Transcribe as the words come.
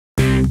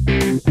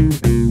Hi,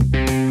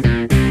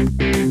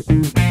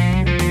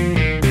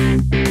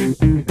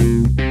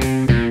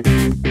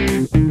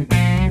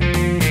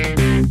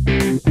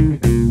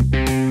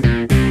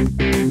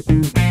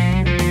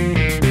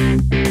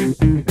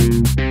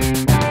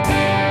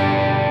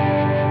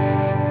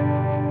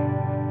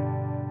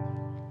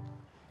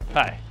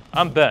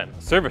 I'm Ben,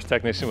 service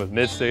technician with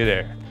Mid-State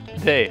Air.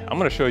 Today, I'm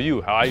going to show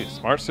you how I use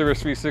Smart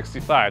Service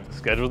 365 to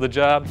schedule the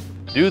job,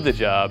 do the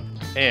job,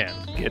 and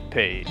get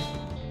paid.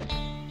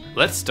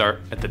 Let's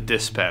start at the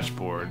dispatch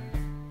board.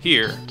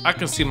 Here, I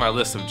can see my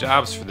list of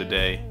jobs for the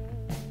day,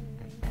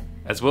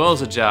 as well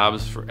as the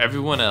jobs for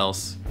everyone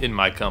else in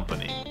my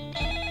company.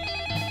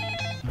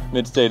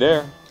 Mid-State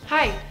Air.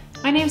 Hi,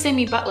 my name's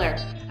Amy Butler.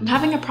 I'm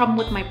having a problem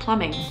with my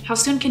plumbing. How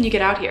soon can you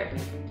get out here?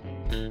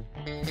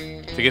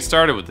 To get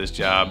started with this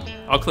job,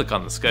 I'll click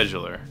on the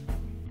scheduler.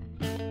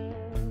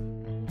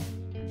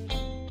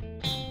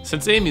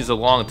 Since Amy's a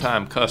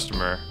long-time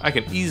customer, I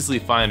can easily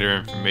find her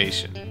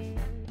information.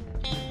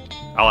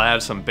 I'll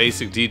add some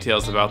basic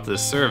details about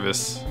this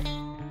service.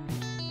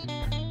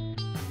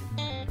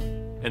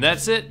 And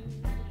that's it.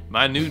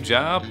 My new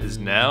job is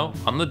now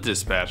on the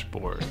dispatch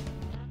board.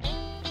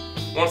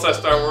 Once I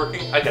start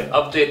working, I can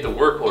update the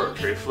work order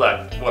to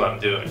reflect what I'm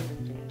doing.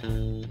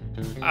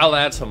 I'll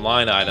add some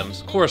line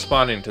items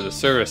corresponding to the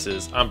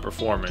services I'm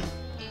performing.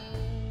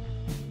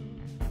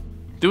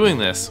 Doing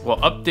this will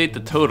update the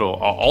total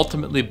I'll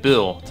ultimately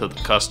bill to the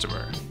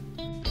customer.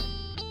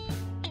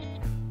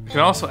 I can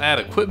also add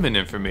equipment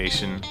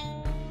information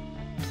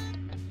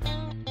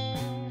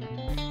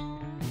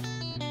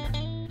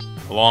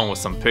along with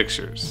some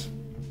pictures.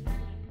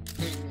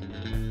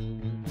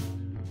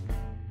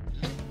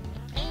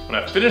 When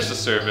I finish the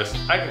service,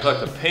 I can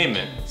collect a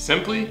payment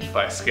simply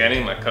by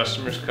scanning my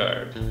customer's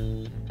card.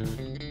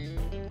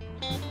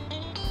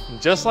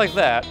 Just like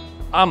that,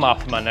 I'm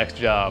off to my next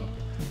job.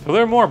 To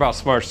learn more about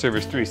Smart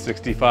Service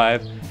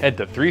 365, head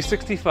to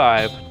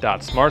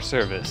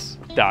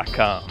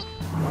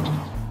 365.smartservice.com.